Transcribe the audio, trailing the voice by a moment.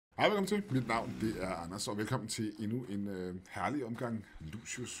Hej, velkommen til. Mit navn det er Anders, og velkommen til endnu en herlig omgang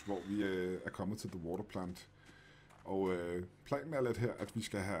Lucius, hvor vi er kommet til The Water Plant. Og planen er lidt her, at vi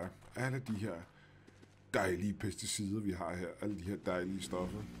skal have alle de her dejlige pesticider, vi har her, alle de her dejlige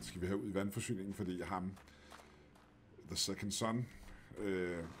stoffer, skal vi have ud i vandforsyningen, fordi ham, The Second Son,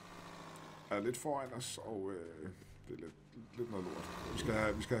 er lidt foran os, og det er lidt noget lort.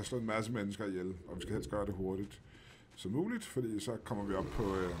 Vi skal have slået en masse mennesker ihjel, og vi skal helst gøre det hurtigt som muligt, fordi så kommer vi op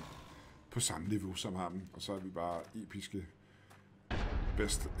på samme niveau som ham, og så er vi bare episke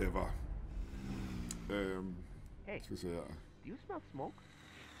best ever. Hey, skal vi se her. do you smell smoke?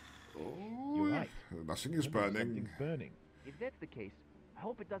 Oh, You're right. nothing is burning. Something's burning. If that's the case, I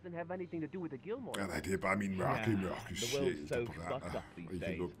hope it doesn't have anything to do with the Gilmore. Ja, nej, det er bare min mørke the sjæl, world's der so brænder, fucked up these og I kan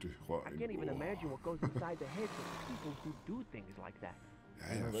days. lugte I røgen. can't even imagine what goes inside the heads of people who do things like that.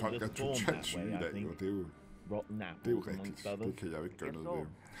 Ja, Well, folk er just born totalt that syge way, i I dag, think. og det er jo Rotten apples, rigtigt. amongst others. Det kan jeg jo ikke gøre Yes, noget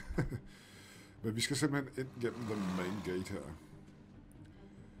ved. Men vi skal simpelthen ind gennem the main gate her.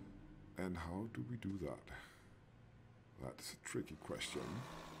 And how do we do that? That's a tricky question.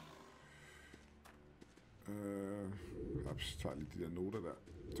 Jeg tager lige de der noter der.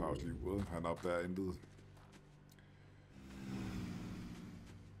 Jeg tager også lige uret. Han er op der intet.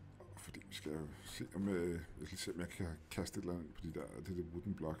 Fordi vi skal jo se om jeg skal se om jeg kan kaste et eller andet på de der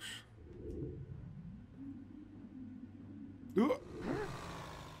wooden blocks.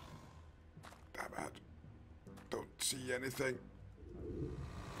 Damn it. Don't see anything.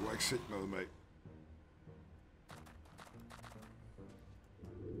 Du har ikke set noget med.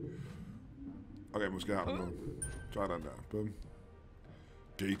 Okay, måske har du noget. Så er den der. Boom.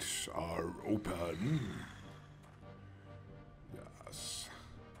 Gates are open. Yes.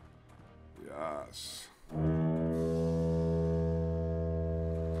 Yes.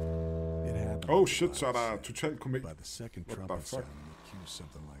 Oh shit, så er der totalt kommet. By the second What the trumpet fuck? sound, we accuse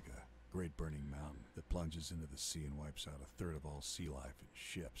something like a great burning mountain that plunges into the sea and wipes out a third of all sea life in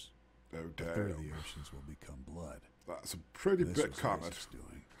ships. Oh A third of the damn. oceans will become blood. That's a pretty This big was comet. Lucius'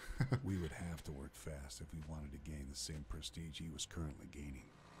 doing. We would have to work fast if we wanted to gain the same prestige he was currently gaining.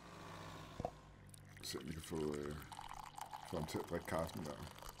 Se om vi kan få ham til at drikke kaffen der.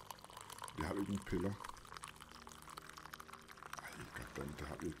 Vi har jo ikke nogen piller. Ej, goddammit, det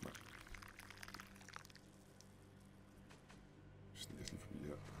har vi ikke, mand. Sniger lige forbi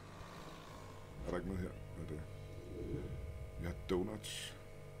her. Er der ikke noget her? Hvad er det? Vi har donuts.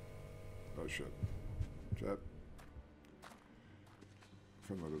 Oh shit. Chat.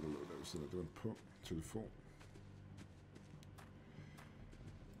 Hvad fanden var det, der lå der ved siden af? Det var en pung. Telefon.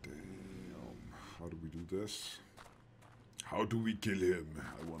 Damn. How do we do this? How do we kill him?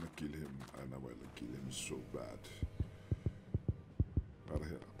 I wanna kill him. And I wanna kill him so bad. Hvad er der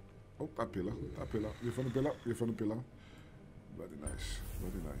her? Oh, der er piller. Der er piller. Vi har fundet piller. Vi har fundet piller. Hvor er det nice. Hvor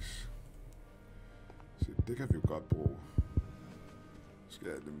er det nice. Se, det kan vi jo godt bruge. Skal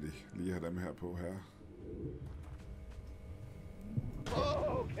jeg nemlig lige have dem her på her.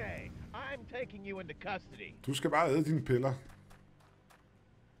 Okay, I'm taking you into custody. Du skal bare æde dine piller.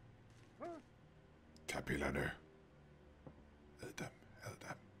 Tag pillerne. Æd dem. Æd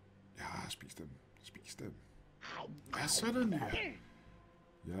dem. Ja, spis dem. Spis dem. Ja, sådan her.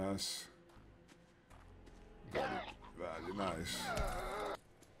 Yes. Very nice.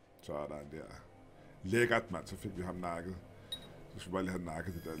 Sådan der. Lækkert, mand. Så fik vi ham nakket. Så skal vi bare lige have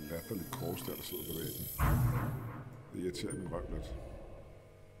nakket det der latterlige kors der sidder på væggen. Det irriterer min røv lidt.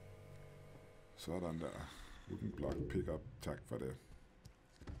 Sådan der. Wooden block pick up. Tak for det.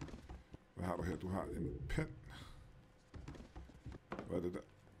 Hvad har du her? Du har en pen. Hvad er det der?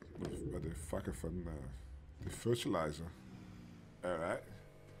 Hvad er det? Fuck er fanden der? Det er fertilizer. Alright.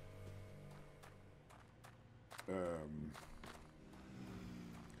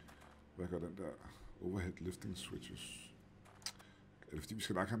 Hvad gør den der? Overhead lifting switches. Er det fordi vi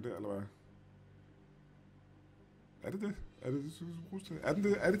skal nakke ham der, eller hvad? Er det det? Er det det, den skal bruges til? Er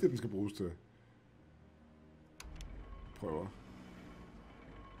det det, den skal bruges til? Prøver.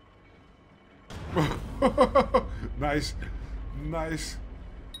 Nice. Nice.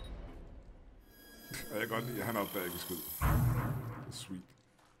 Og jeg kan godt lide, at han opdager ikke skid. That's sweet.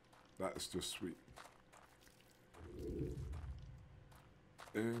 That is just sweet.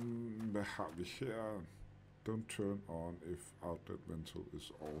 Hvad har vi her? Don't turn on if outlet ventile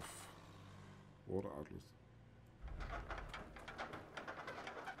is off. Water outlet.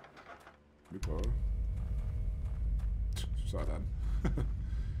 Vi prøver. Sådan.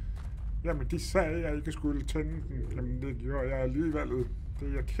 Jamen, de sagde, at jeg ikke skulle tænde den. Jamen, det gjorde jeg alligevel. Det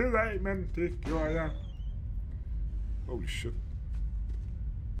er jeg ked af, men det gjorde jeg. Holy shit.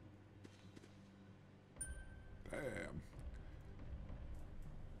 Damn.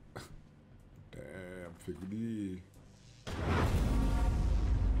 Fik vi lige...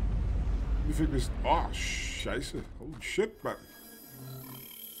 Vi fik vist... scheisse. Holy shit, mand.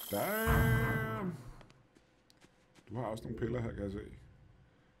 Damn. Du har også nogle piller her, kan jeg se.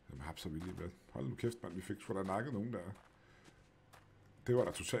 Dem hapser vi lige med. Hold nu kæft, mand. Vi fik sgu da nakket nogen der. Det var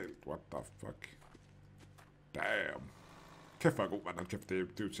da totalt. What the fuck. Damn. Kæft, hvor er god, mand. Kæft,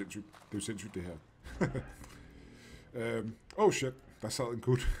 det er jo sindssygt. Det er jo sindssygt, det her. Oh shit. Der sad en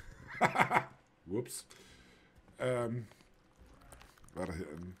gut. Whoops. Hvad er der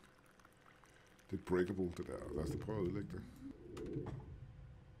herinde? Det er breakable, det der. Lad os lige prøve at udlægge det.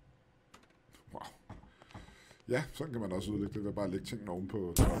 Wow. Ja, sådan kan man også udlægge det. Ved bare at lægge tingene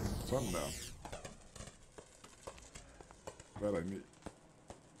ovenpå. Sådan der. Hvad er der inde i?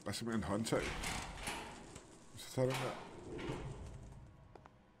 Der er simpelthen en håndtag. Så tager den her.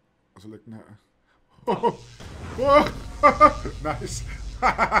 Og så læg den her. Nice.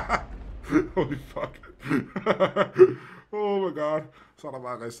 Holy fuck. Oh my god. Så er der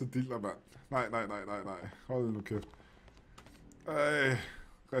bare ristet diller, mand. Nej. Hold nu kæft.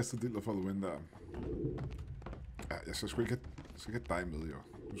 Ristet diller for the win der. Ja, jeg skal sgu ikke have dig med, jo.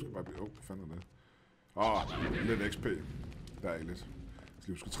 Du skal bare blive... hvad fanden er det? Lidt XP. Dejligt. Jeg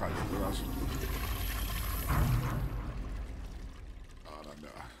skal huske at trække det også. Den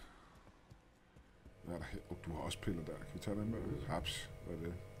der. Hvad er der her? Du har også piller der. Kan vi tage den med? Haps. Hvad er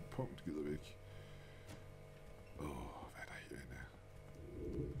det? Punkt gider vi ikke. Hvad er der herinde?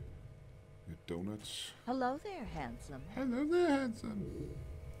 Donuts. Hello there, handsome. Hello there, handsome.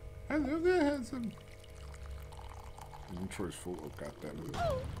 Hello there, handsome. Intro is full. Oh, goddammit.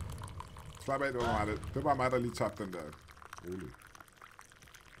 Slap af, det var mig. Det var mig, der lige tabte den der. Rolig.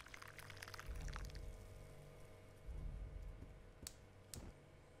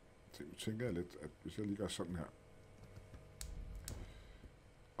 Nu tænker jeg lidt, at hvis jeg lige gør sådan her.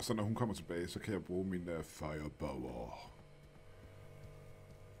 Og så når hun kommer tilbage, så kan jeg bruge min firepower.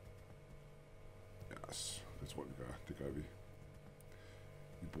 Yes, det tror jeg, vi gør. Det gør vi.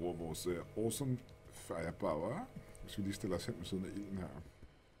 Vi bruger vores awesome firepower. Hvis vi lige stiller os hen ved siden af ilden her.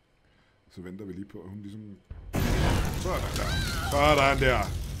 Så venter vi lige på, at hun ligesom... Sådan der. Sådan der.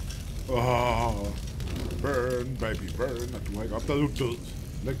 Burn, baby, burn. Og du har ikke opdaget, du er død.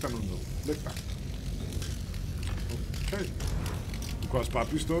 Læg dig nu ned. Læg dig. Okay. Du kan også bare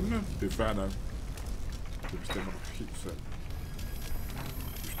blive stående. Det er fair nok. Det bestemmer du helt selv.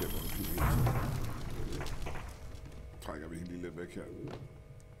 Du bestemmer du helt selv. Trækker vi hende lige lidt væk her.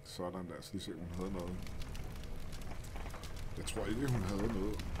 Sådan der. Så lige se, om hun havde noget. Jeg tror ikke, hun havde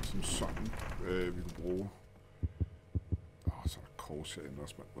noget som sådan, vi kunne bruge. Så er der kors herinde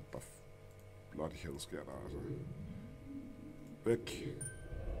også, man. What the bloody hell sker der, altså. Væk.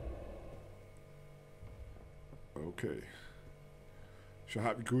 Okay. Så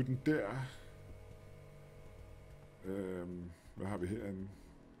har vi gutten der. Hvad har vi herinde?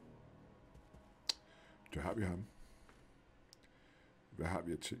 Der har vi ham. Hvad har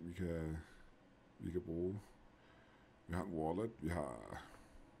vi af ting, vi kan bruge? Vi har en wallet, vi har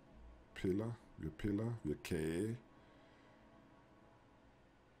piller, vi har kage.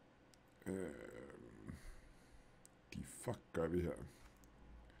 De fuck gør vi her?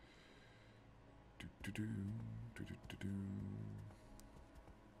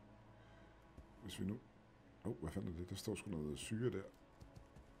 Hvis vi nu... hvad fanden er det? Der står sgu noget syre der.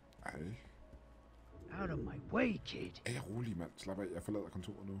 Ej. Out of my way, kid. Rolig, mand. Slap af. Jeg forlader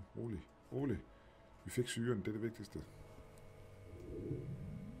kontoret nu. Rolig. Vi fik syren, det er det vigtigste.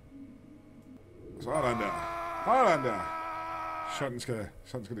 Sådan der.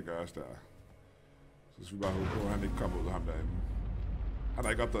 Sådan skal det gøres der. Så skal vi bare håbe på, at han ikke kommer ud af ham derinde. Han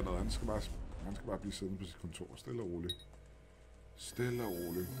har ikke opdaget noget. Han skal bare blive siddende på sit kontor. Stille og roligt.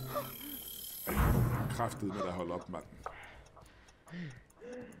 Kraftedeme, der holder op, mand.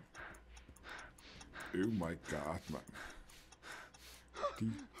 Oh my god, mand.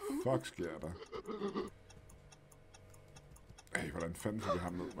 De fuck sker der? Hvordan fanden får vi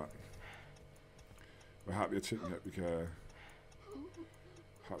ham ned, mand? Hvad har vi af ting her, vi kan...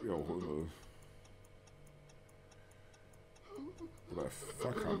 Har vi overhovedet noget? Hvad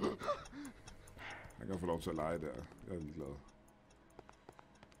fuck ham, mand? Han kan få lov til at lege der. Jeg er ligeglad.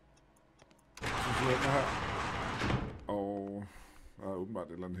 Så vi her. Og... der er åbenbart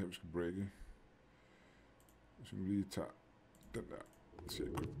et eller andet her, vi skal breake. Hvis vi nu lige tager den der. Så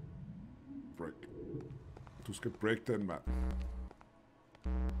jeg kunne break. Du skal break den, mand.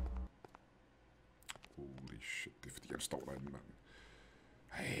 Holy shit, det er fordi han står derinde, mand.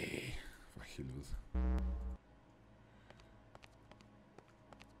 Hey, for helvede.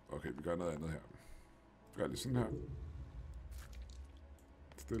 Okay, vi gør noget andet her. Vi gør lige sådan her.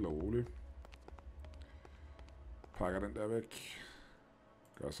 Stille og roligt. Pakker den der væk.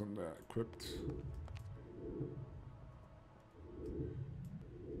 Gør sådan der. Equipped.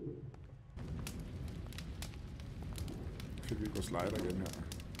 Fik vi vores slider igen her.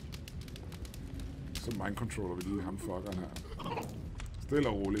 Så mindcontroller vi lige ham fuckeren her. Stille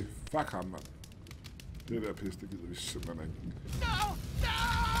og roligt. Fuck ham, mand. Det der pisse, det gider vi simpelthen ikke.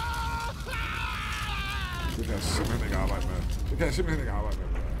 Det kan jeg simpelthen ikke arbejde med. Det kan jeg simpelthen ikke arbejde med.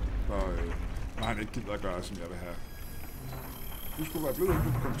 Når han ikke gider at gøre, som jeg vil have. Du skulle være blevet inde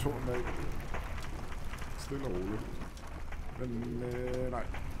på kontoret med. Stille og roligt. Men nej.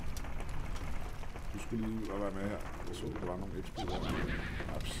 Du skulle lige ud og være med her. Jeg så, der var nogle eksploder.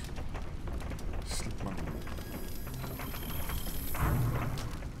 Ups. Slip mig nu.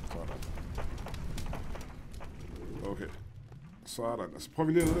 Sådan. Okay. Sådan. Altså prøver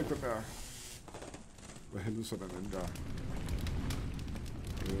vi lige at ødelægge den der. Hvad helvede så den anden gør.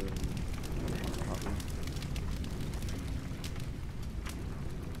 Har vi.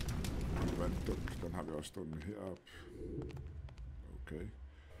 En vanddunk. Den har vi også stående heroppe. Okay.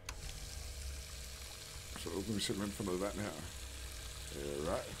 Så åbner vi simpelthen for noget vand her.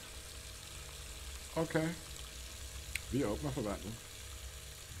 Right. Okay. Vi åbner for vandet.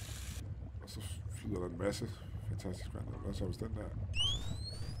 Og så flyder der en masse fantastisk vand. Hvad så hvis den der?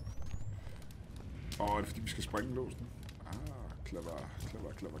 Er det fordi vi skal springe låsen? Clever.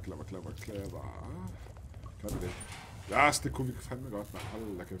 Kan vi det? Yes, det kunne vi fandme godt, man.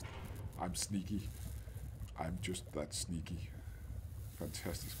 Hold da kæft. I'm sneaky. I'm just that sneaky.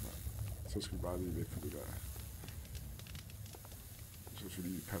 Fantastisk, mand. Så skal vi bare lige væk fra det der. Så skal vi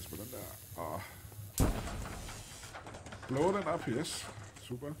lige passe på den der. Blow den op, yes.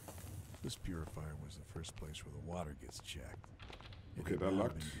 Super. This purifier was the first place where the water gets checked. Okay, they're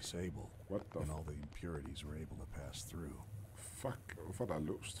locked. Been disabled. What the and all the impurities were able to pass through. Fuck, hvorfor der er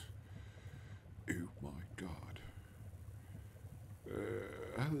låst? Oh my god.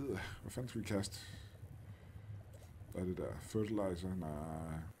 Hvad fanden skal vi kaste? Hvad er det der? Fertilizer?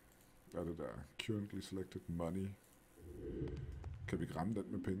 Nej. Hvad er det der? Currently selected money. Kan vi ramme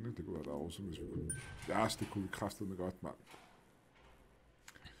den med pengene? Det kunne være da awesome, hvis vi kunne. Ja, det kunne vi kraftedeme godt, mand.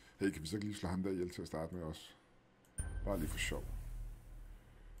 Hey, kan vi så ikke lige slå ham der ihjel til at starte med os? Bare lige for sjov.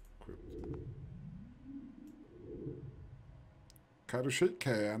 Kan du se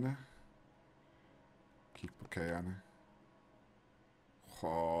kagerne? Kig på kagerne.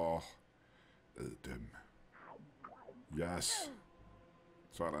 Æd dem. Yes.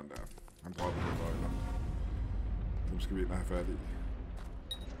 Sådan der. Han dropper på nøglerne. Dem skal vi ind og have fat i.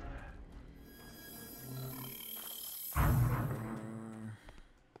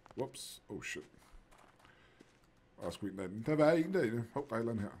 Whoops. Oh shit. Og der er sgu en derinde. Der var en derinde. Der er et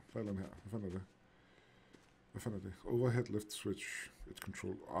eller andet her. Hvad fanden er det? Overhead left switch. It's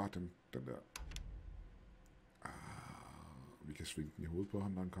control. Den der. Vi kan svinge den i hovedet på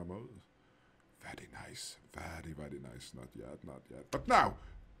ham, når han kommer ud. Very nice. Very nice. Not yet. But now!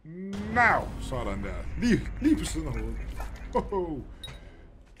 Sådan der. Lige på siden af hovedet. Ho.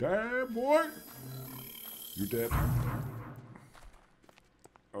 Damn boy! You dead.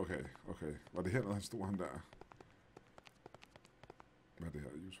 Okay. Var det hernede, han stod ham der? Hvad er det her?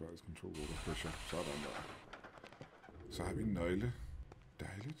 Use wireless control water pressure. Sådan der. Så har vi en nøgle.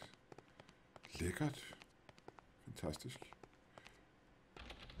 Dejligt. Lækkert. Fantastisk.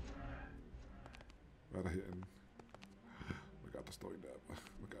 Hvad er der herinde? Oh my god, der står en der. Oh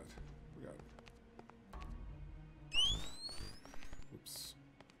my god. Ups.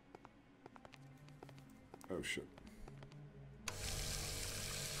 Oh shit.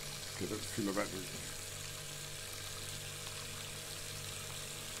 Okay, den fylder vand ud.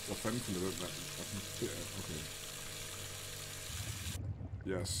 Hvor fanden fylder den vand? Okay.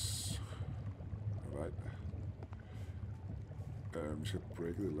 Yes. Alright. Vi skal breake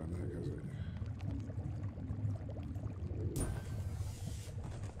et eller andet her, kan jeg se.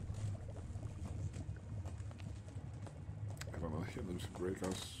 Er der noget hernede, vi skal breake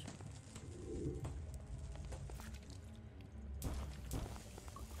også?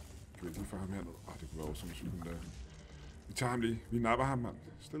 Kan vi ikke lige få ham hernede? Det kunne være også, hvis vi kunne vi tager ham lige. Vi napper ham, mand.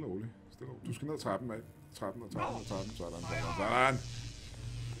 Stille og roligt. Du skal ned ad trappen af. Trappen. Sådan.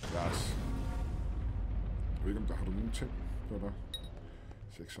 Yes. Jeg ved ikke, om der har du nogle ting på dig.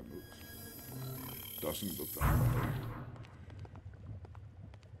 Det ser ikke sådan ud. Der er sådan noget der.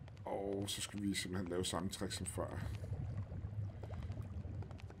 Og så skal vi simpelthen lave samme trick som før.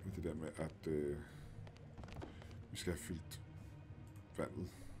 Det der med, at vi skal have fyldt vandet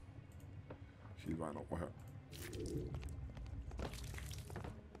hele vejen over her.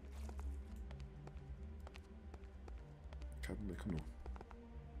 Kan den ikke? Kom nu.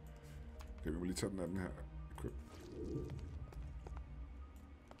 Okay, vi må lige tage den anden her.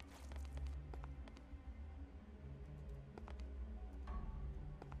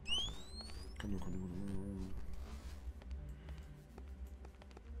 Kom nu, kom nu, kom nu.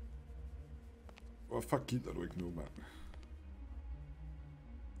 Hvorfor gider du ikke nu, mand?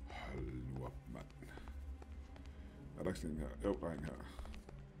 Hold nu op, mand. Er der ikke sådan en her? Jo, der er en her.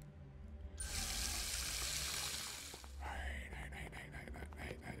 Nej.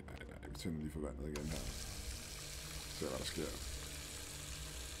 Vi tænder lige for vandet igen her. Se hvad der sker.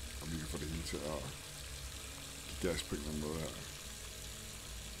 Og vi kan få det hele til at give gas på en eller anden måde her.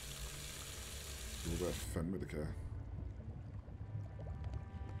 Nu håber jeg fandme det kan.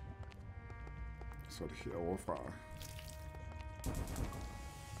 Så er det herovre fra.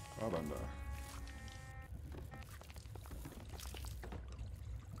 Sådan der.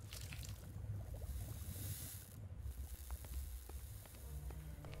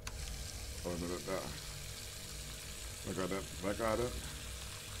 Og med den der. Hvad gør den? Hvad gør den?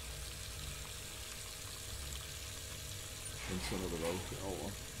 Den sender det vel herovre.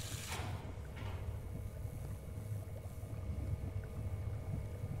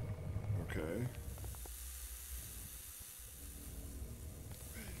 Okay.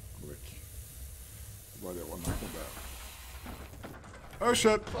 Gå væk. Det var det over nakken der. Oh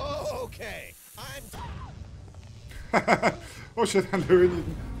shit! Okay, I'm... Oh shit, han løb ind i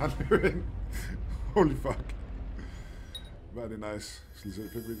den. Han løb ind. Holy fuck. Hvad er det nice. Så lige så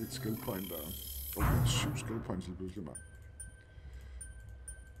fik vi et skill point der. Oh, jeg har 7 skill points lige pludselig, mand.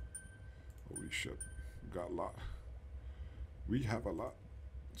 Holy shit. We got a lot. We have a lot.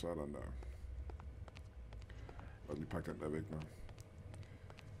 Sådan der. Og lige pakke den der væk nu.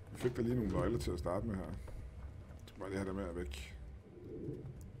 Vi fik der lige nogle nøgler til at starte med her. Jeg skal bare lige have det med at væk.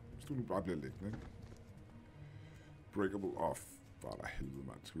 Hvis du nu bare bliver liggende, ikke? Breakable off. Bare der helvede,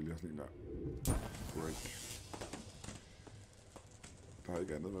 mand. Skal vi lige have sådan en der? Break. Der er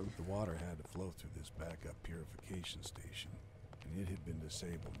ikke andet, vel? The water had to flow through this backup purification station, and it had been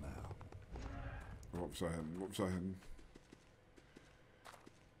disabled now. Hvor så er han? Hvor så er han?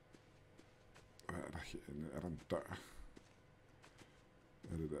 Hvad er der herinde? Er der en dør?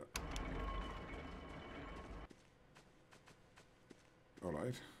 Hvad er det der?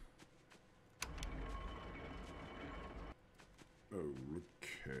 Alright.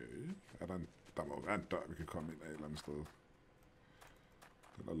 Okay. Er der en... Der må være en dør, vi kan komme ind af et eller andet sted.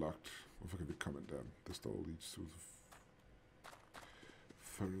 Den er locked. Hvorfor kan vi ikke komme ind der? The store leads to the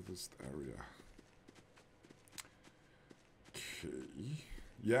furthest area. Okay.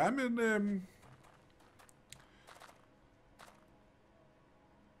 Ja, men...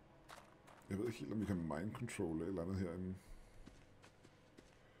 Jeg ved ikke helt, om vi kan mind control eller andet herinde.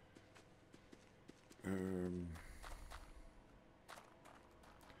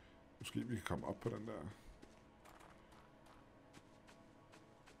 Måske vi kan komme op på den der.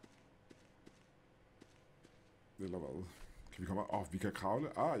 Eller hvad? Kan vi komme op? Vi kan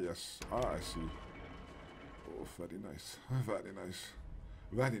kravle. Yes. I see. Hvad er det nice. Hvad er det nice.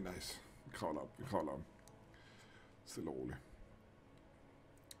 Hvad er det nice. Vi kravler op. Stille og roligt.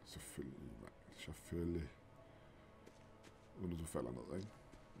 Selvfølgelig, mand. Selvfølgelig. Uden at du falder ned, ikke?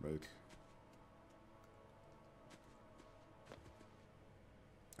 Mate.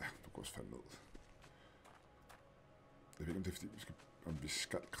 Ja, du går også falde ned. Jeg ved ikke, om det er fordi, vi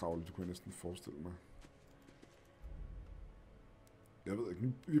skal kravle. Det kunne jeg næsten forestille mig. Jeg ved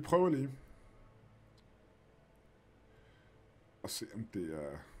ikke. Vi prøver lige. Og se, om det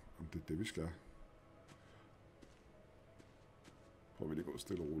er det, vi skal. Prøver vi lige at gå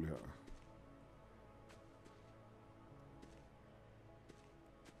stille og roligt her.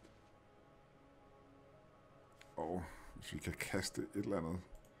 Og hvis vi kan kaste et eller andet.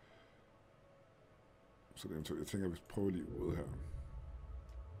 Så det er eventuelt. Jeg tænker, at vi prøver lige ude her.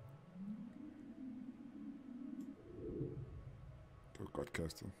 Det var godt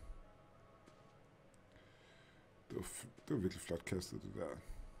kastet. Det var virkelig flot kastet, det der.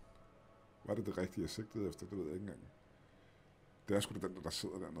 Var det rigtige, jeg sigtede efter? Det ved jeg ikke engang. Det er sgu da den, der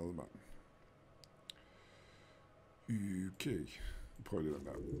sidder dernede, mand. Okay. Vi prøver lige den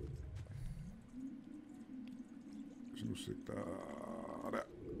der. Så nu sigter der.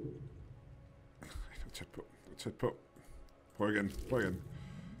 Det var tæt på. Prøv igen.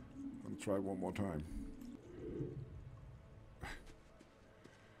 I'll try one more time.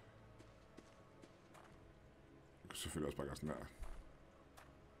 Vi kunne selvfølgelig også bare gøre sådan her.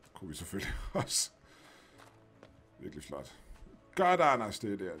 Kunne vi selvfølgelig også. Virkelig flot. Godt, Anders,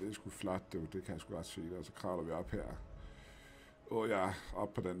 det der. Det er sgu flot, det kan jeg sgu godt se. Og så kravler vi op her. Ja,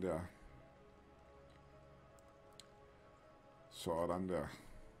 op på den der. Sådan der.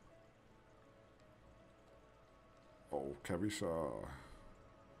 Og kan vi så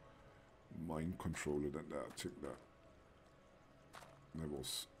mind control den der ting der med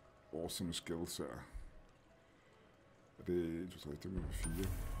vores awesome skills her. Og det er 1, 2, 3, det er 4.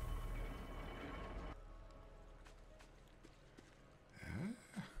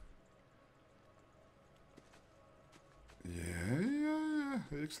 Ja.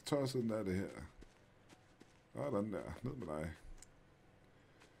 Det er ikke så tosset, den er det her. Sådan der. Ned med dig.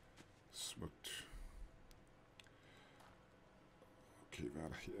 Smukt. Okay, hvad er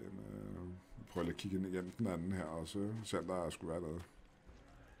der herinde? Vi prøver lige at kigge ind igennem den anden her også. Se om der skulle være noget.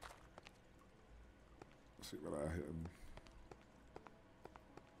 Og se, hvad der er herinde.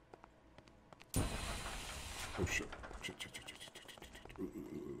 Oh shit.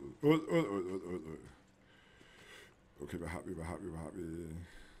 Ud. Okay, hvad har vi?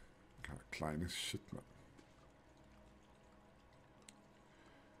 Kleine shit, mand.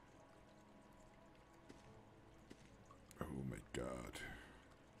 Oh my god.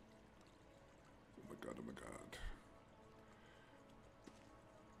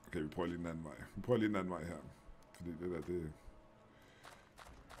 Okay, vi prøver lige den anden vej. Her. Fordi det der, det...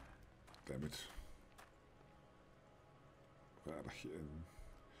 Dammit. Hvad er der herinde?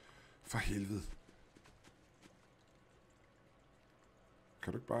 For helvede.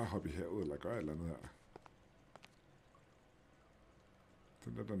 Kan du ikke bare hoppe i havet, eller gøre et eller andet her?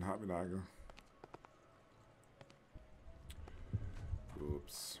 Den der, den har vi nakket.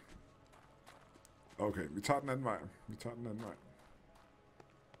 Ups. Okay, vi tager den anden vej.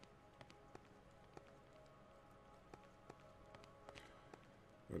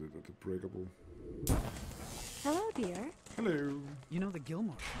 Hvad er det der? The breakable. Hello, dear. Hello. You know the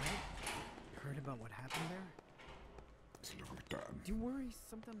Gilmores, right? Heard about what happened there? Så lukker vi døren. Do you worry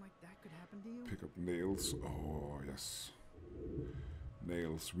something like that could happen to you? Pick up nails. Oh, yes.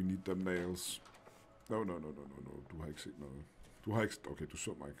 Nails. We need them nails. No. Du har ikke set noget. Okay, du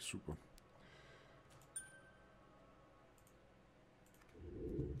så mig ikke. Super.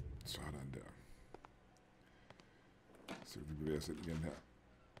 Sådan der. Så vi bevæger os ind igen her.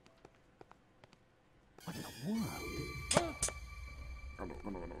 What in the world?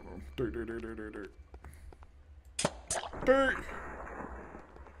 No. Dø.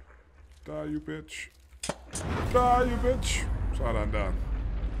 Die, you bitch. Sådan der.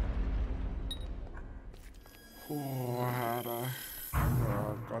 Her er der.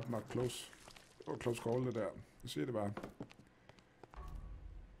 Godt nok close. Det var close call, det der. Jeg siger det bare.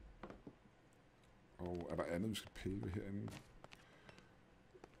 Og er der andet, vi skal pille ved herinde?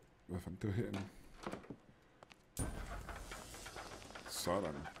 Hvad fanden? Det var herinde.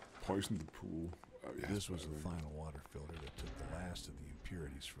 Sådan. Poison the pool. This was the final water filter that took the last of the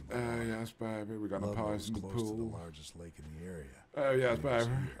impurities from the water. Yes, baby, we're gonna Love was poison the close to the pool. largest lake in the area. Yes, baby.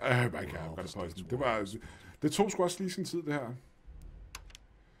 My God, I'm gonna poison. Det tog sgu også lige sin tid, det her.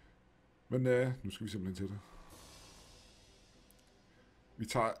 Men nu skal vi simpelthen til det. Vi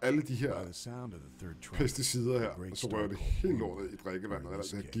tager alle de her pesticider her, og så rører det helt lortet i drikkevandet, eller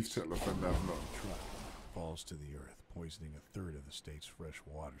det her gift her, eller hvad fanden er for noget. Falls to the earth, poisoning a third of the state's fresh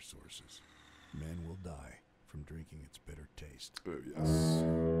water sources. Men will die from drinking its bitter taste. Yes.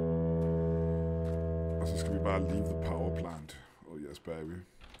 Og så skal vi bare leave the power plant. Oh yes, baby.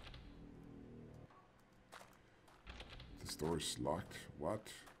 The store is locked.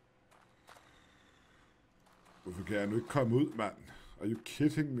 What? Hvorfor kan jeg nu ikke komme ud, mand? Are you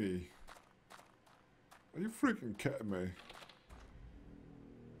kidding me? Are you freaking kidding me?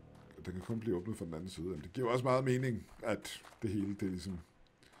 Den kan kun blive åbnet fra den anden side. Men det giver også meget mening, at det hele det ligesom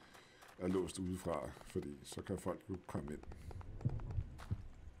er låst udefra, fordi så kan folk jo komme ind.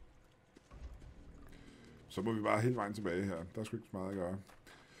 Så må vi bare hele vejen tilbage her. Der er sgu ikke så meget at gøre.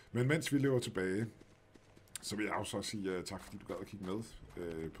 Men mens vi løber tilbage, så vil jeg også så sige tak, fordi du gad at kigge med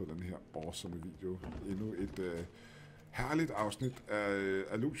på den her awesome video. Endnu et herligt afsnit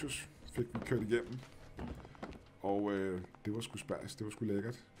af Lucius fik vi kørt igennem. Og det var sgu spærs, det var sgu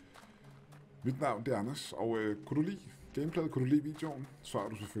lækkert. Mit navn det er Anders, og kunne du lide gameplayet, kunne du lide videoen, så er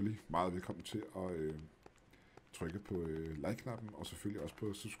du selvfølgelig meget velkommen til at trykke på like-knappen, og selvfølgelig også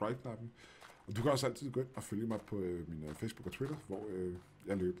på subscribe-knappen. Og du kan også altid gå ind og følge mig på min Facebook og Twitter, hvor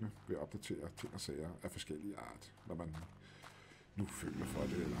jeg løbende vil opdatere ting og sager af forskellige art, når man nu føler for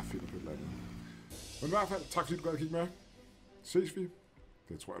det, eller finder på et eller andet. Men i hvert fald, tak fordi du gad at kigge med. Ses vi?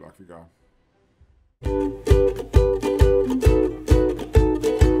 Det tror jeg nok, vi gør.